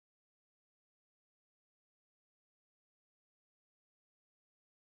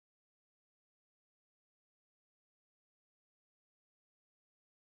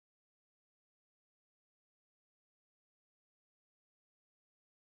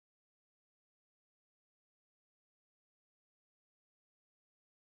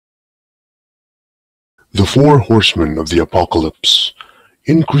The four horsemen of the apocalypse.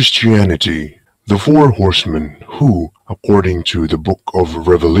 In Christianity, the four horsemen who, according to the book of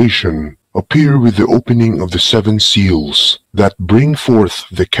Revelation, appear with the opening of the seven seals that bring forth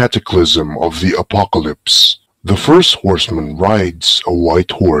the cataclysm of the apocalypse. The first horseman rides a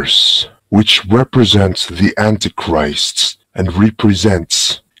white horse, which represents the Antichrist and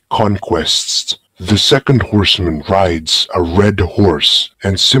represents conquests. The second horseman rides a red horse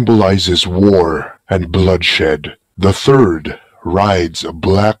and symbolizes war and bloodshed. The third rides a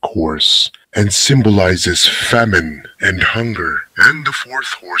black horse and symbolizes famine and hunger. And the fourth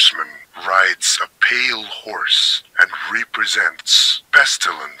horseman rides a pale horse and represents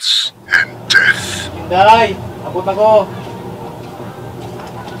pestilence and death. Day, abot ako.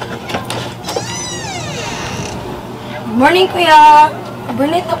 Good morning, Kuya.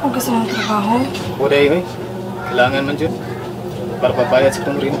 Burnit ako gusto mong trabaho. O day, oy. Kailangan man dyan. Para pabayad sa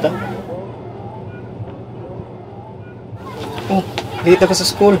itong rinta. Oh, dito ka sa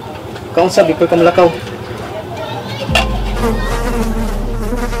school. Kaon sabi ko ka malakaw.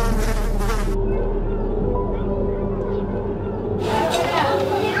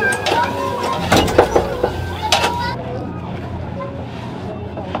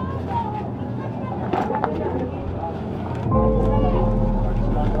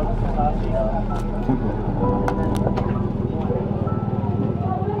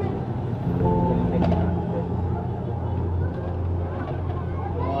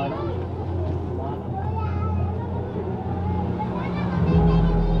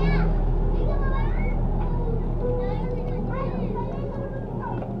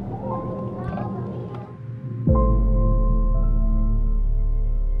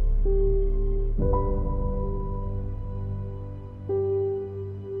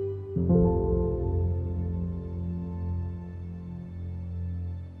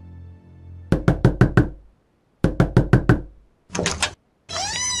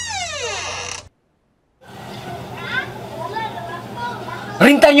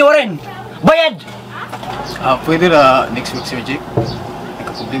 Rintan nyo rin! Bayad! Pwede na next week, Sir Jake.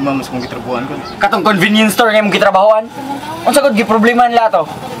 Nagka-problema mas kong gitrabuhan ko. Katong convenience store ngayon mong kitrabahoan. Ang sagod, giproblema nila to.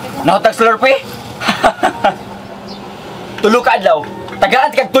 Nahutag slurpee? Tulo ka adlaw.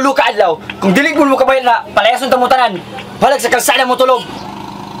 Tagaan kag tulo ka adlaw. Kung dilig mo kabayan na, palayason ta mo tanan. Balag sa kalsada mo tulog.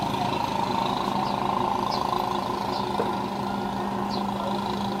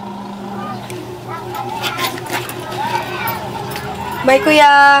 Bye,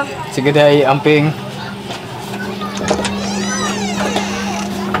 Kuya. Sige day, amping.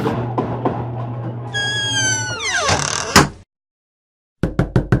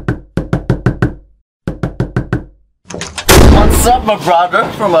 What's up, my brother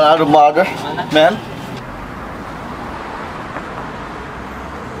from another mother, man?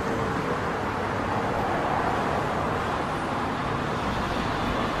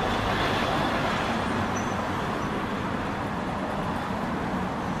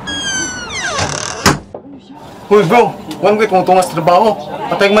 Uy bro, 1 week mong tungas trabaho.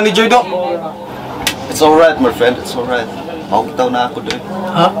 Patay manager do. It's alright, my friend. It's alright. Makakitaw na ako doon.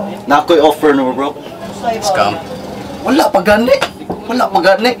 Ha? Na ako'y offer no, bro. Scam. Wala pa gani. Wala pa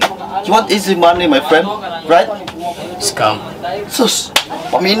gani. You want easy money, my friend? Right? Scam. Sus,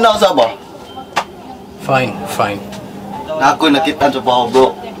 paminaw sa ba? Fine, fine. Na ako'y nakita sa trabaho, bro.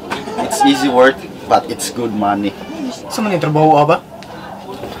 It's easy work, but it's good money. Saan man yung trabaho ba?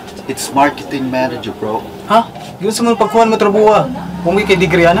 It's marketing manager, bro. Ha? Yun sa mga pagkuhan mo trabaho. Kung may kay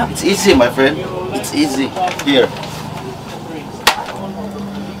degree na? It's easy, my friend. It's easy. Here.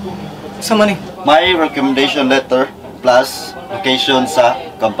 Saan man eh? My recommendation letter plus location sa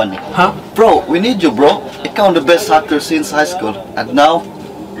company. Ha? Bro, we need you, bro. Ikaw ang the best hacker since high school. And now,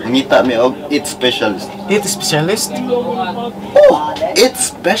 mangita mi og IT specialist. IT specialist? Oh, IT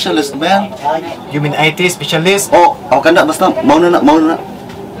specialist, man. You mean IT specialist? Oh, ako ka na. Basta, mauna na.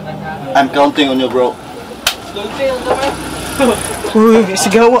 I'm counting on you, bro. Uy,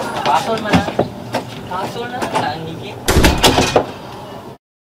 sigawa.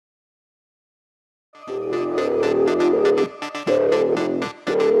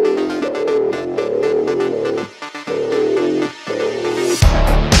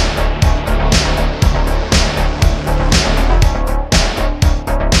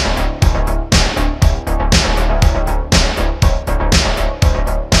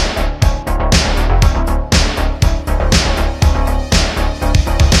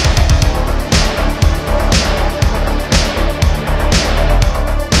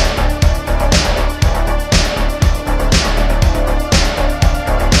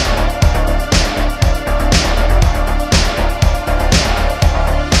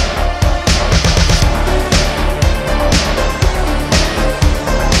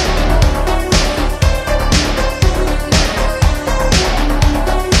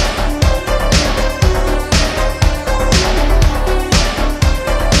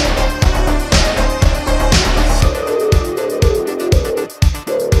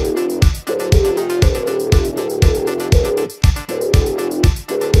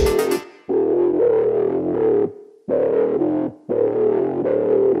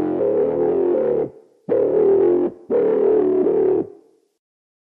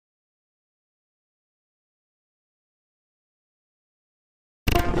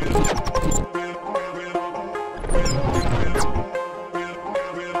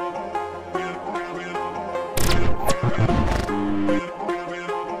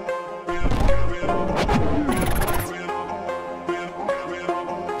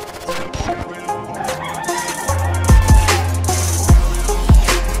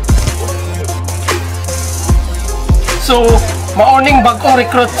 So, maoning bagong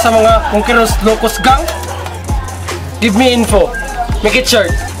recruit sa mga Conquerors Locos Gang? Give me info. Make it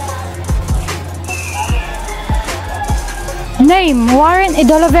short. Name, Warren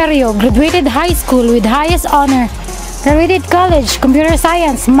Idoloverio, graduated high school with highest honor. Graduated college, computer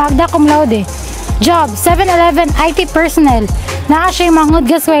science, magna cum laude. Job, 7-Eleven IT personnel. Naa siya manghud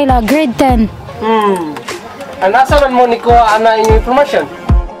gaswela, grade 10. Asa man mo ni kuha ana inyong information?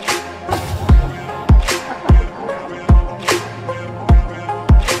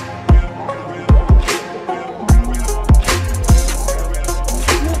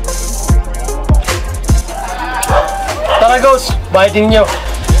 Tara, Ghost, bahitin niyo.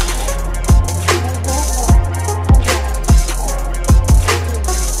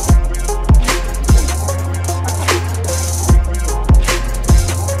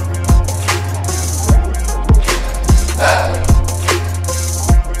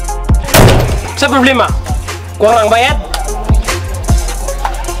 Sa problema, kurang ang bayad?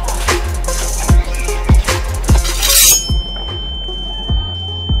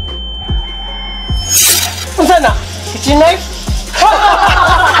 Unsa na? Kitchen knife?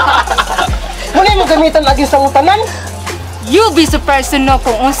 Muli mo gamitan lagi sa utanan? You'll be surprised to know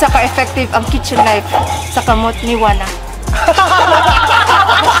kung unsa ka effective ang kitchen knife sa kamot ni Wana.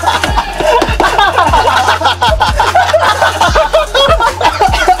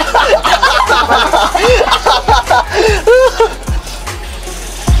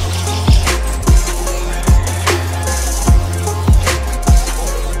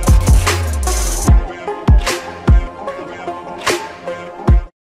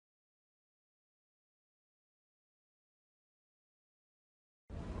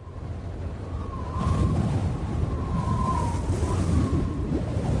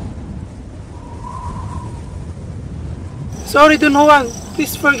 Sorry, Don Juan.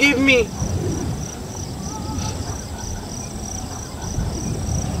 Please forgive me.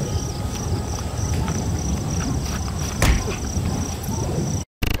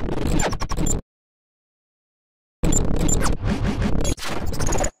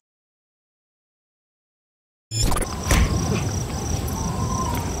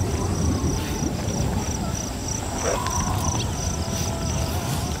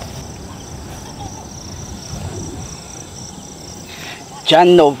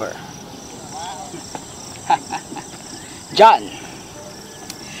 John Nover. John,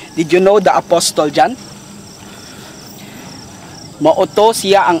 did you know the Apostle John? Mauto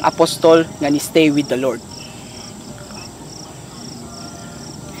siya ang apostol nga ni stay with the Lord.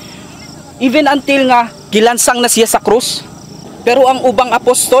 Even until nga gilansang na siya sa krus, pero ang ubang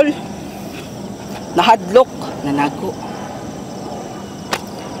apostol nahadlok, nanago.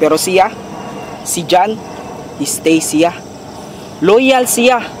 Pero siya, si John, ni stay siya. Loyal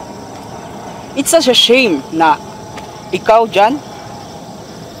siya. It's such a shame na ikaw, John,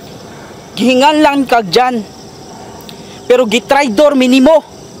 gihingan lang kag John, pero gitraidor minimo.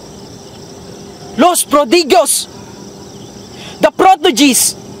 Los Prodigios, the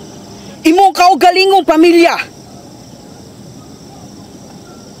Prodigies, imong kaugalingong pamilya.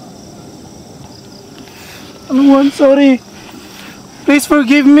 Anuan, sorry. Please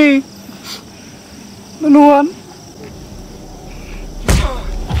forgive me. Anuan.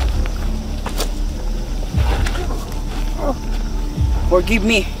 Forgive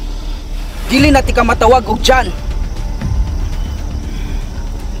me. Dili na ti ka matawag og John.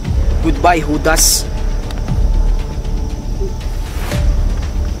 Goodbye, Judas.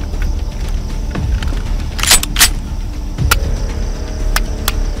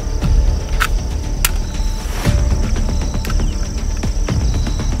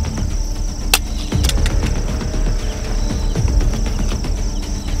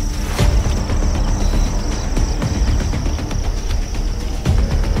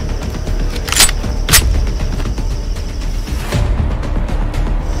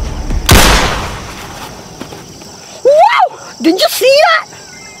 Did you see that?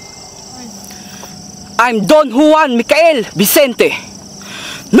 I'm Don Juan Micael Vicente.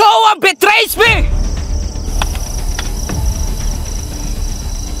 No one betrays me!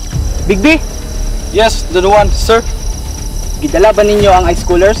 Big B? Yes, Don Juan, sir. Gidala ba ninyo ang high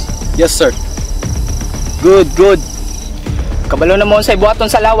schoolers? Yes, sir. Good, good. Kabalo na mo sa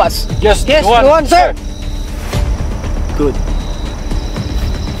ibuhaton sa lawas. Yes, Yes, Don Juan, sir. Good.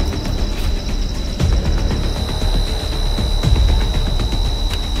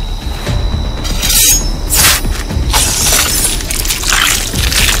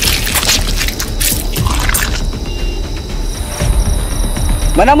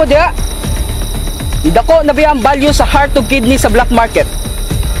 Manamo dia. Idako na biya ang value sa heart of kidney sa black market.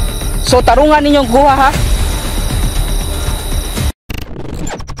 So tarungan ninyong kuha ha.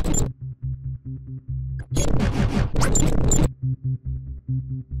 Di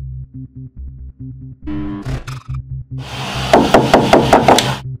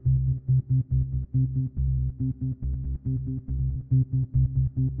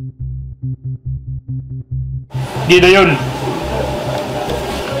na yun.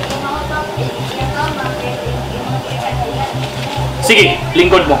 Sige,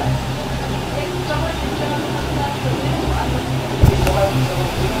 lingkod mo.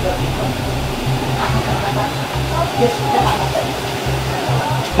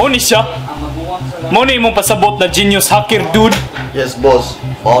 Mao ni siya. Mao ni imong pasabot na genius hacker dude. Yes, boss.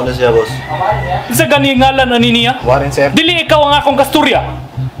 Mao na siya, boss. Sa gani ngalan ani niya? Warren, sir. Dili ikaw ang akong kasturya.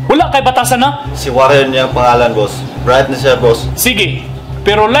 Wala kay batasan na. Si Warren niya ang pangalan, boss. Bright na siya, boss. Sige,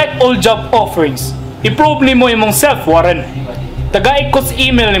 pero like all job offerings, i-prove nimo imong self, Warren. Tagay ko sa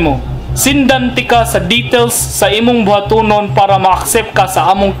email nimo. Sindan ka sa details sa imong buhatonon para ma-accept ka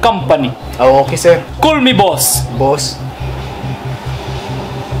sa among company. Oh, okay, sir. Call me boss. Boss.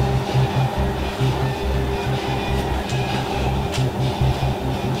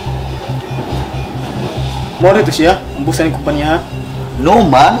 Mo ito siya, ang busa ng kumpanya, ha? No,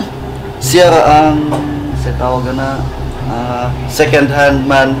 man. Siya ang sa tawagan na second hand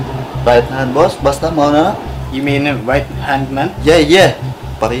man, right hand, boss. Basta mao na. You mean right hand man? Yeah.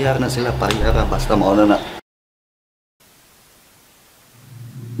 Parihar na sila, parihar. Basta mao na.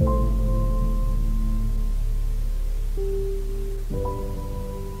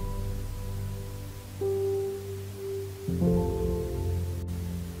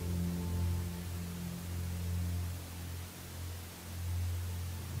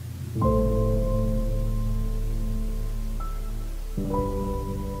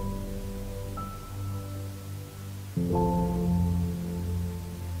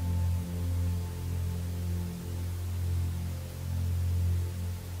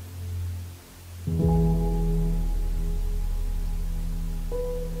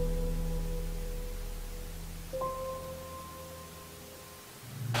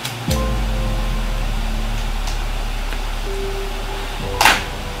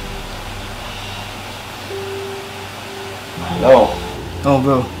 Hello. Oh,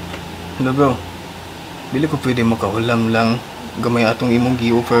 bro. Hello, bro. Bili ko pwede makahulam lang gamay atong imong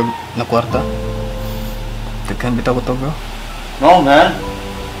gi-offer na kwarta. Daghan bitaw ko to, bro. No, man.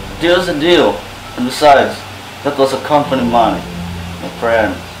 Deal's a deal. And besides, that was a company money, my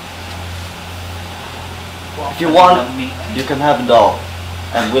friend. If you want, you can have it all.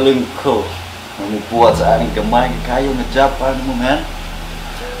 I'm willing to cook. Mamubuhat sa aking gamay kayo na job para mo, man.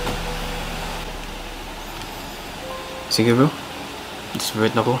 Sige, bro.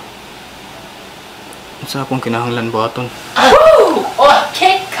 Desperate na ko. Sa akong kinahanglan buhaton.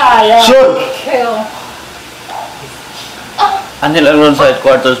 Okay, kaya. Sure. Kill. Until around sa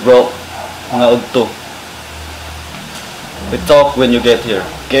headquarters, bro. Mga udto. We talk when you get here,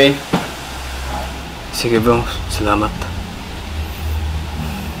 okay? Sige, bro. Salamat.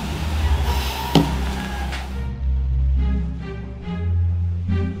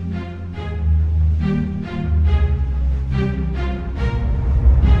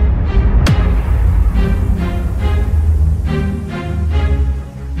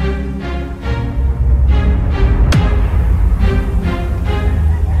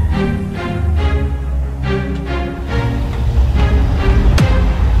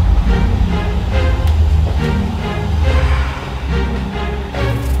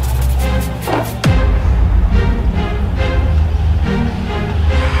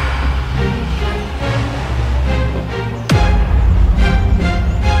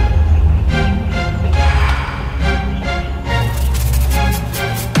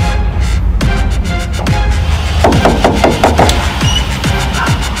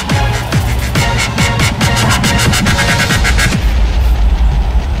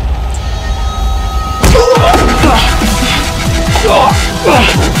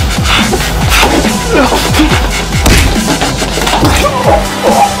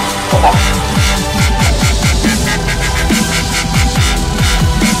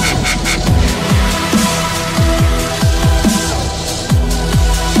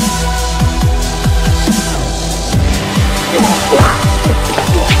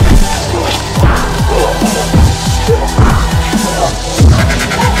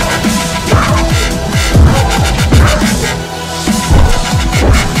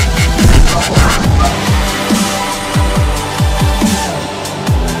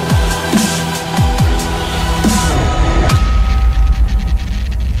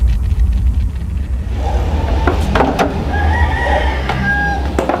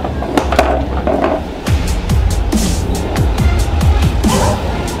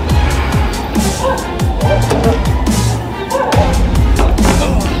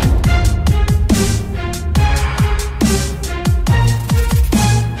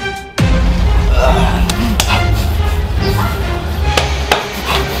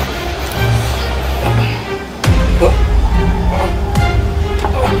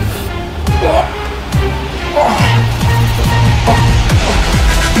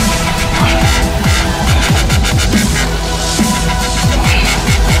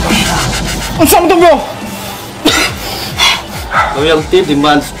 Unsa man to, bro? Loyalty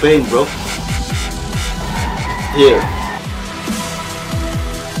demands pain, bro. Here.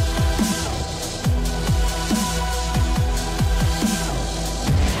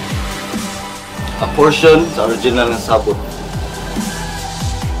 A portion sa original ng sabot.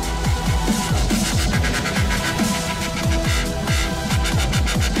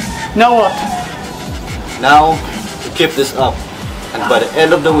 Now what? Now, you keep this up. And by the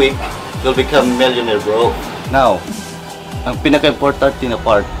end of the week, you'll become a millionaire, bro. Now, ang pinaka-importante na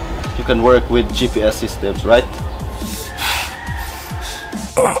part, you can work with GPS systems, right?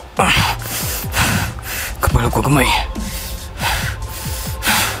 Kabalo ko gamay.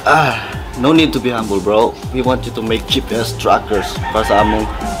 No need to be humble, bro. We want you to make GPS trackers para sa among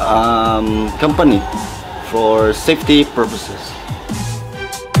company for safety purposes.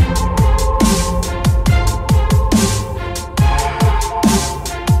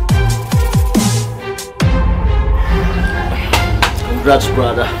 Congrats,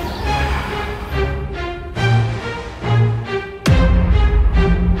 brother.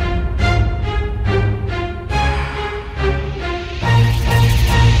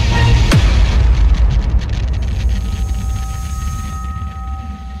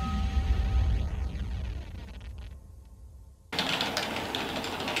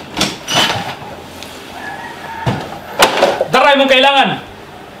 Daray mong kailangan.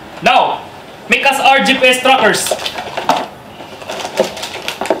 Now, make us our GPS trackers.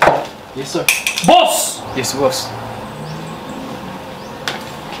 Yes, sir. Boss! Yes, boss.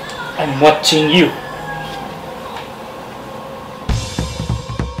 I'm watching you.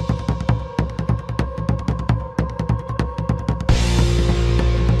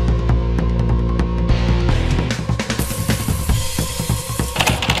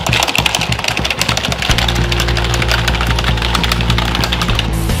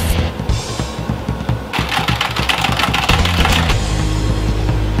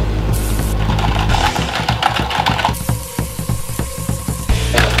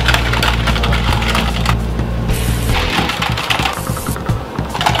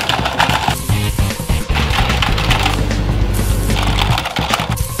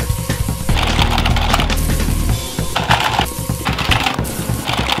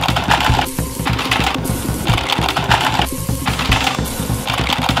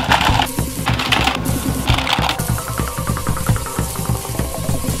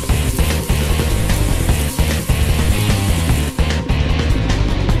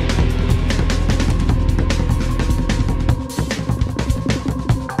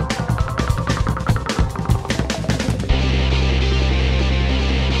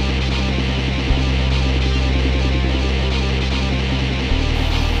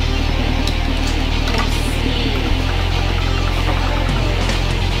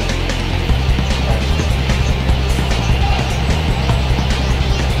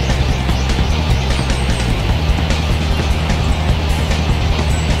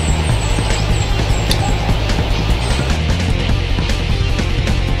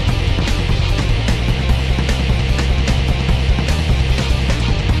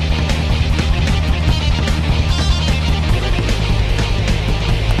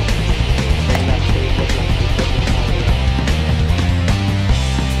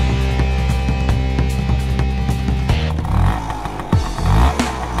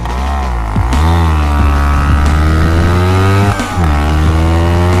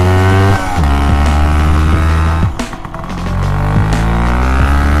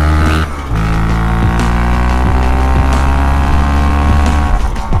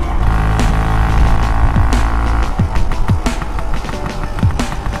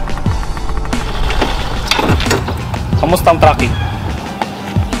 Kamusta ang tracking?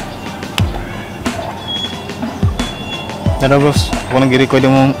 Ano, boss? Ako nang gi-record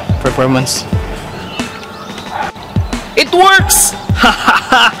yung performance. It works!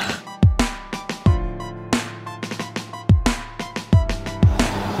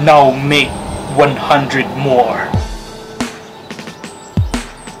 Now make 100 more.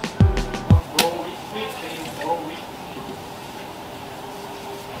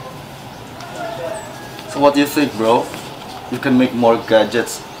 So what do you think, bro? You can make more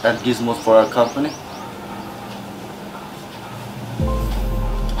gadgets and gizmos for our company?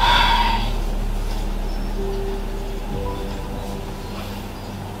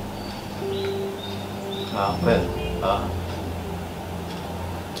 Well,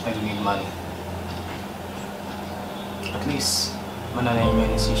 I do need money. At least, mananay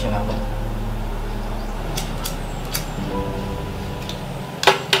yung decision ako.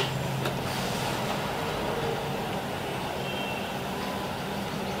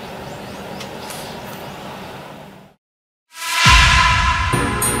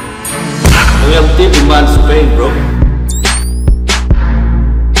 Royalty demands pay, bro.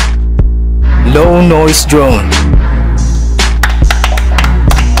 Low noise drone.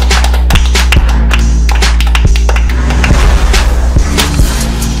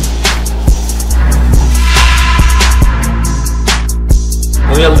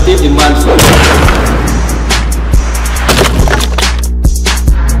 Royalty demands pay.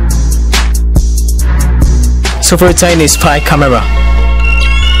 Super tiny spy camera.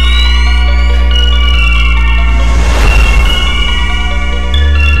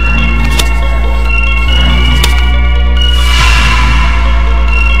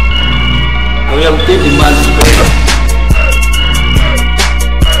 Royalty demands pay.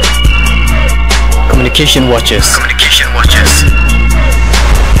 Communication watches.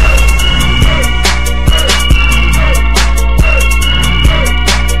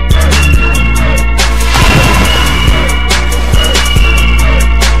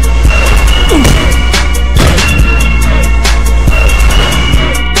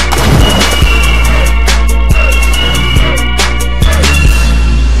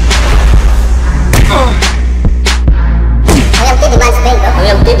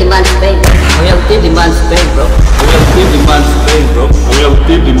 Royalty demands pay, bro. Royalty demands pay, bro. Royalty demands pay, bro. Royalty demands pay, bro.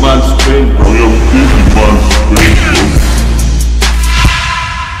 Royalty demands pay, bro.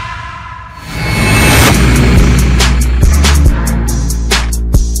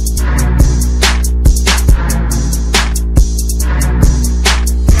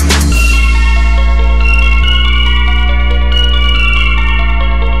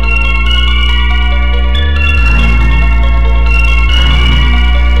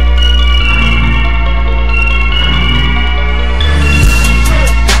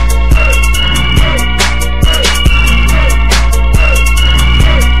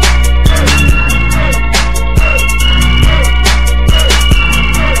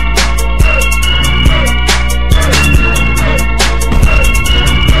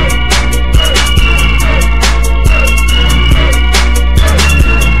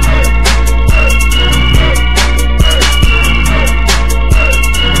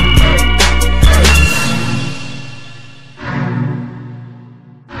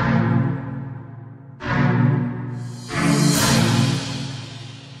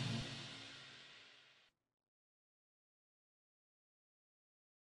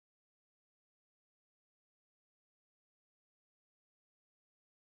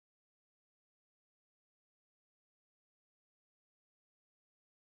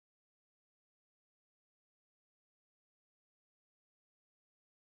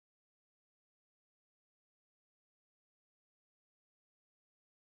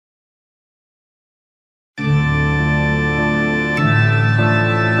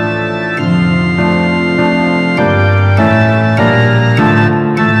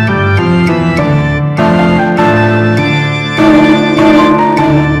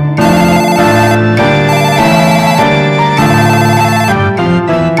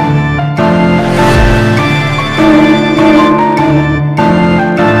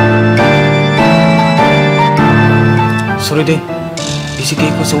 Sorry din. Busy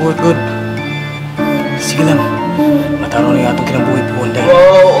kayo ko sa work, good. Sige lang. Mataro na yung atong kinabuhi po one day.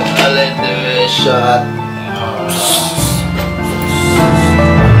 Oh, alin the shot.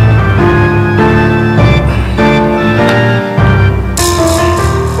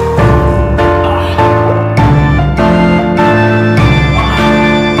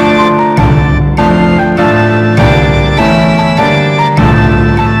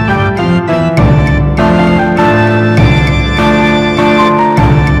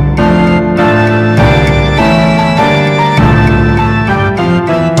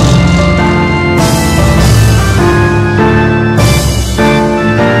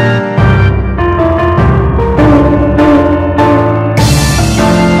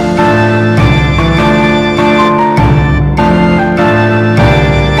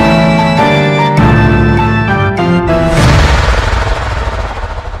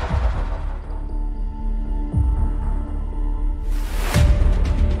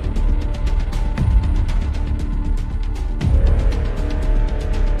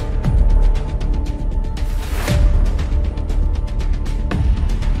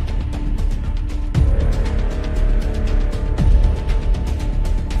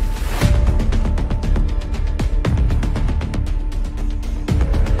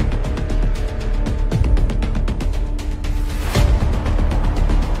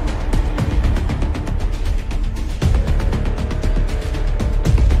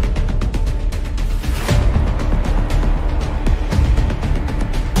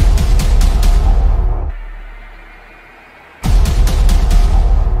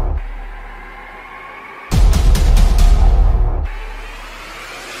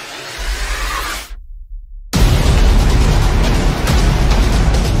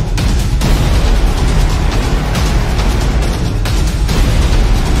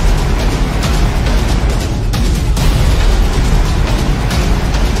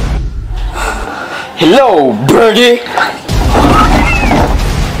 Hello, birdie!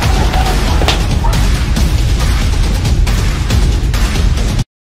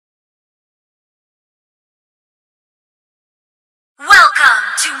 Welcome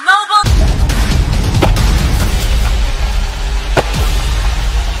to mobile.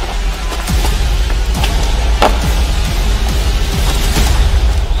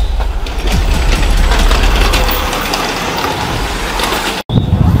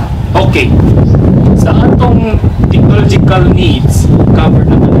 Okay. Sa atong technological needs, covered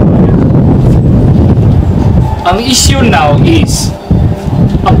na naman. Ang issue now is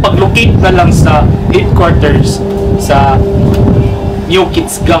ang paglocate na lang sa headquarters sa New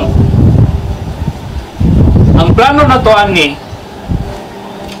Kids Gang. Ang plano na to ani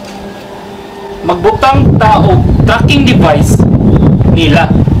magbutang tao tracking device nila.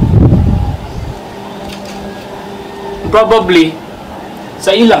 Probably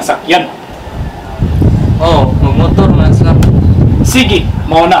sa ilang sakyan. Oh, magmotor man sila. Sige,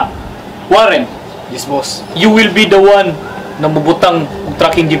 mauna. Warren, Yes, boss. you will be the one na mabutang og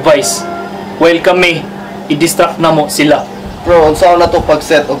tracking device while kami i-distract na mo sila. Bro, unsa na to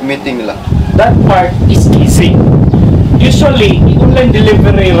pag-set og meeting nila? That part is easy. Usually, i-online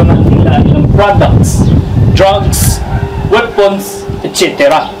delivery ro na nila ilang products, drugs, weapons,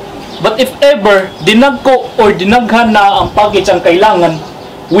 etc. But if ever, dinagko or dinaghan na ang package ang kailangan,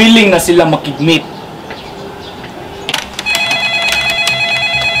 willing na sila makigmeet.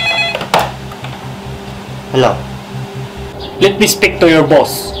 Hello. Let me speak to your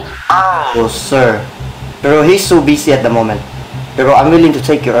boss. Oh, sir. Pero he's so busy at the moment. Pero I'm willing to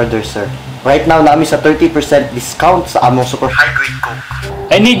take your order, sir. Right now, namin sa 30% discount sa among super high-grade Coke.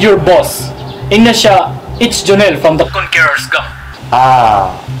 I need your boss. Ina siya, it's Jonel from the Conqueror's Gang.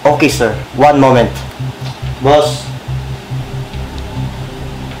 Ah, okay, sir. One moment. Boss.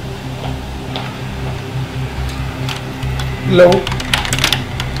 Hello?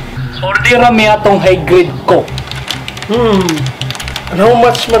 Ordera mi atong high-grade Coke. And how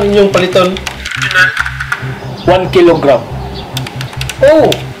much man inyong paliton? 1 kilogram. Oh,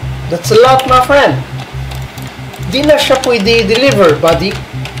 that's a lot, my friend. Di na siya pwede deliver, buddy.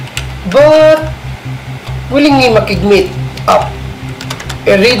 But, willing ni makigmeet up.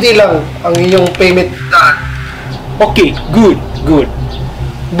 Ready lang ang inyong payment. Okay, good, good.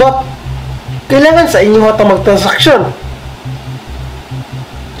 But, kailangan sa inyo ito mag-transaction.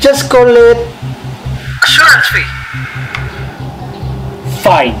 Just call it assurance fee.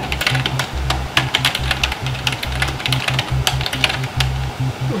 Fine.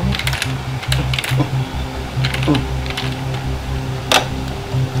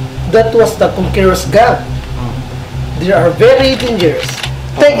 That was the Conqueror's Gang. They are very dangerous.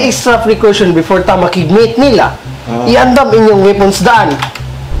 Take extra precaution before ta makigmeet nila. Iandam inyong weapons daan.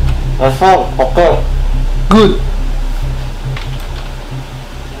 Okay. Good.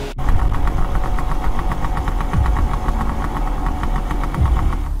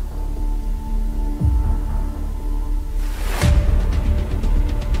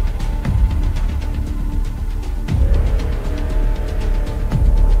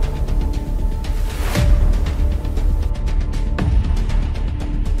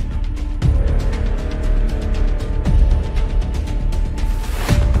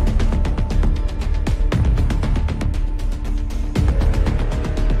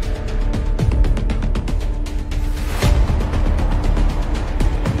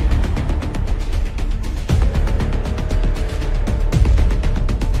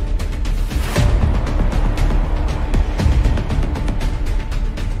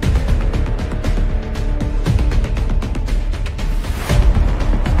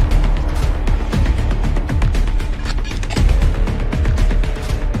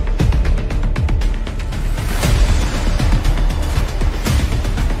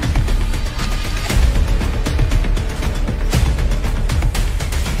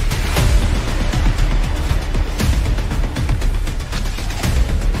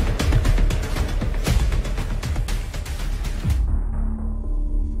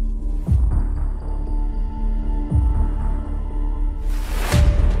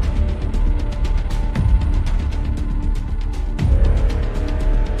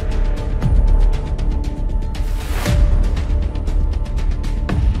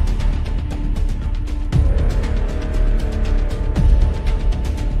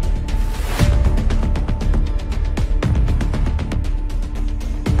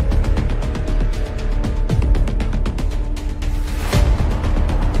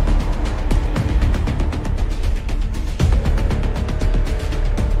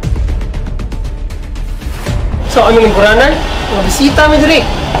 So, aming limpuranan, mga bisita mi diri.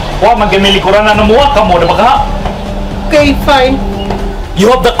 Wa magkamilikuran na namuha ka mo na baka. Okay, fine. You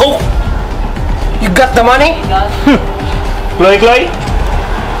have the coke? You got the money? Kloy.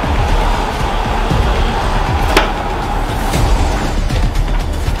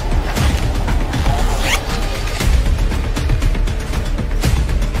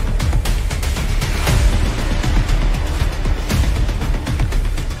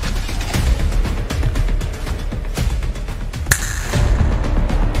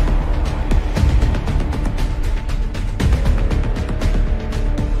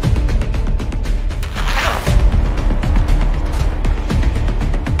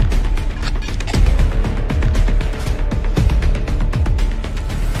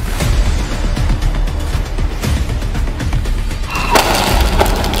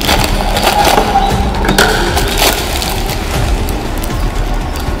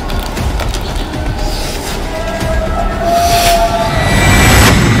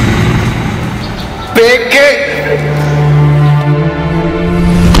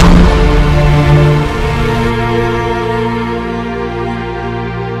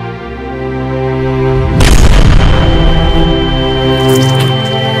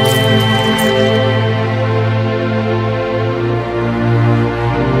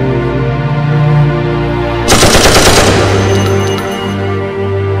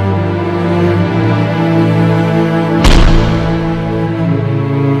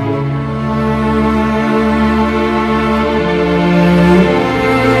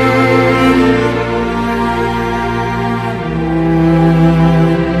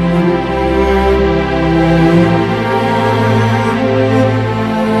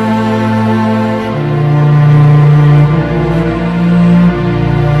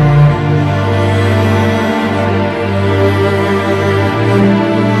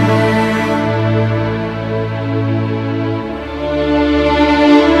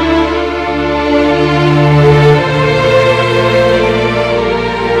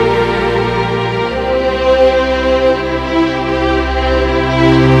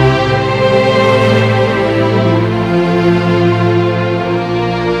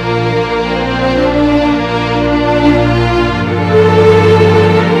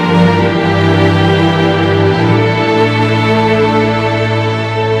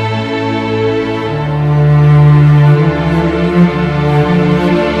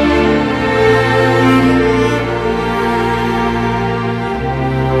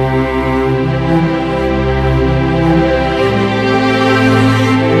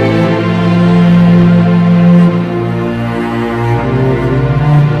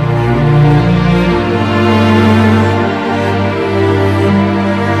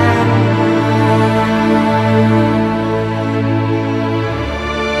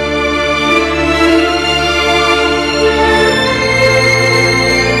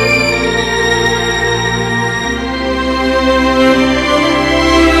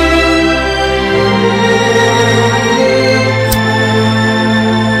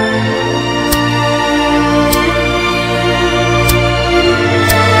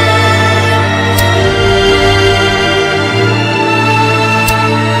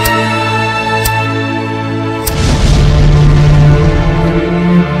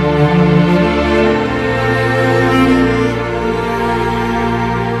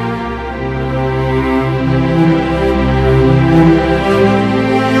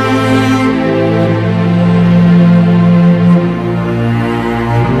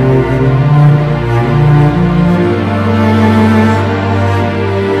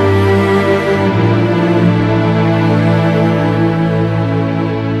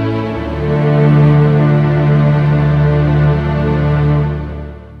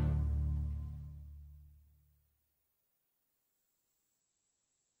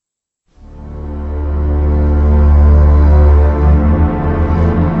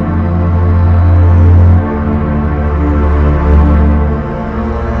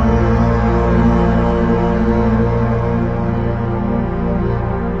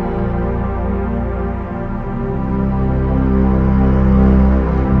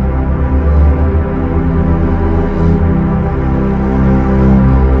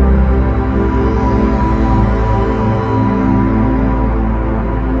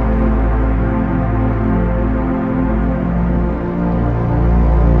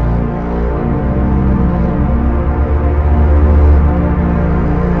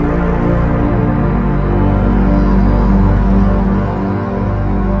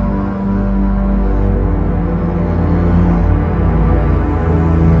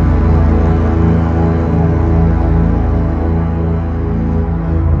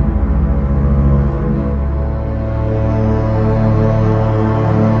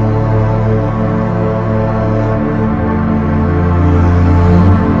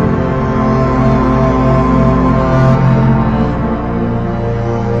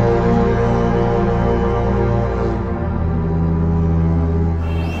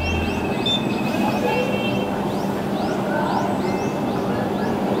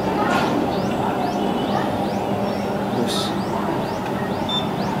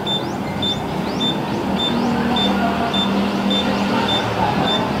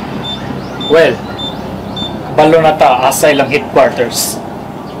 Well, balo na ta asay lang headquarters.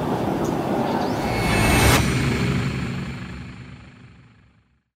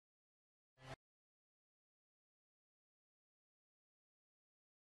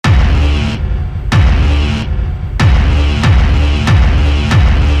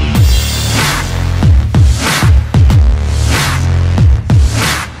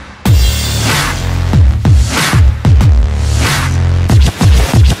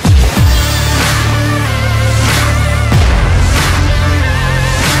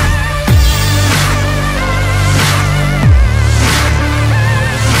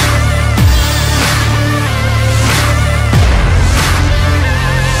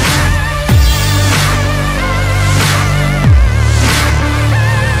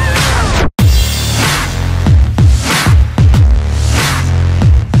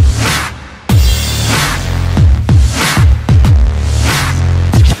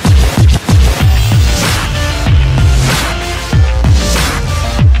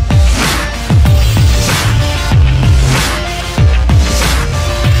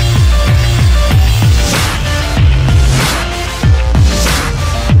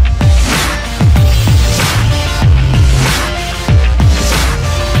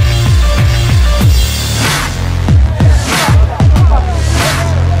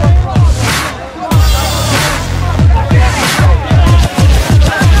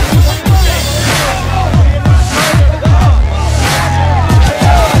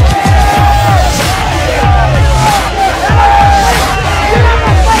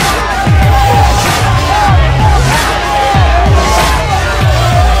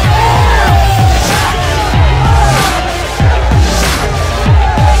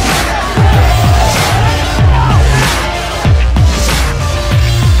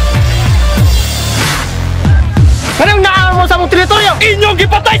 Inyong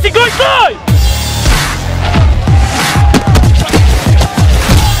gipatay si Goy Goy!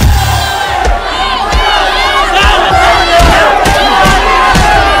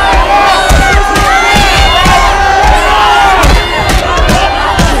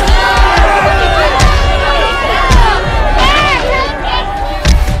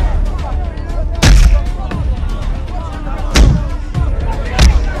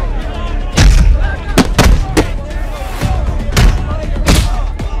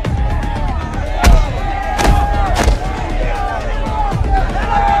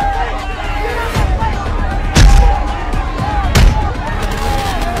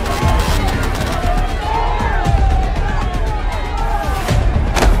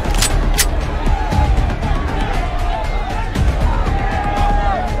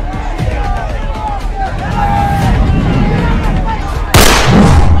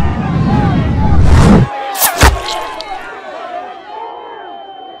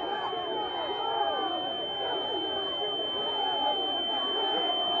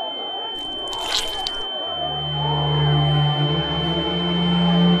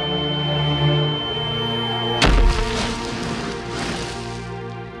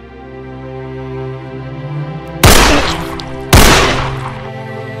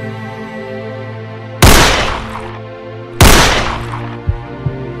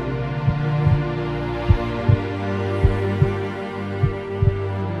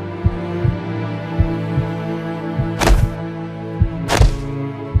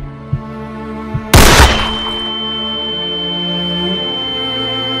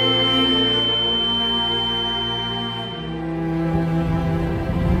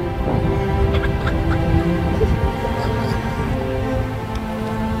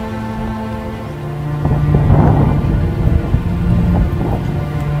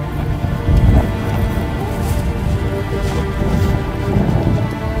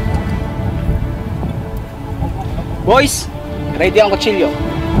 Boys, ready ang kutsilyo.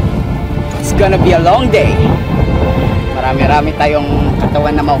 It's gonna be a long day. Marami-rami tayong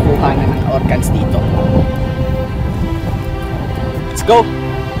katawan na makukuha na ng organs dito. Let's go!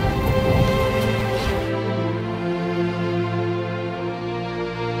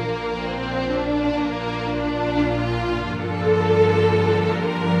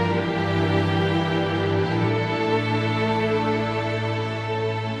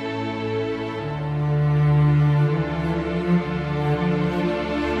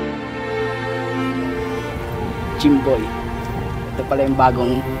 Jimboy. Ito pala yung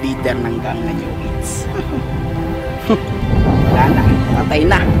bagong leader ng gang na New Kids. Wala na, patay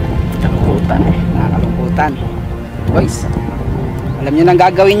na. Kalungkutan eh, nakakalungkutan. Boys, alam nyo nang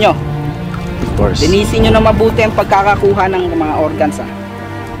gagawin nyo. Of course. Linisin nyo na mabuti ang pagkakakuha ng mga organs ha.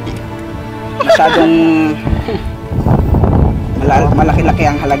 Masyadong malaki-laki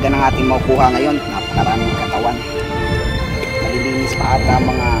ang halaga ng ating makukuha ngayon. Napakaraming katawan. Malilinis pa ata ang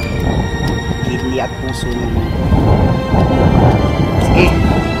mga kidney at puso ng mga. Sige.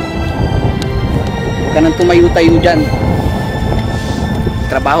 Huwag ka nang tumayo-tayo dyan.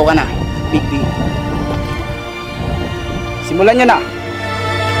 Trabaho ka na. Big. Simulan nyo na.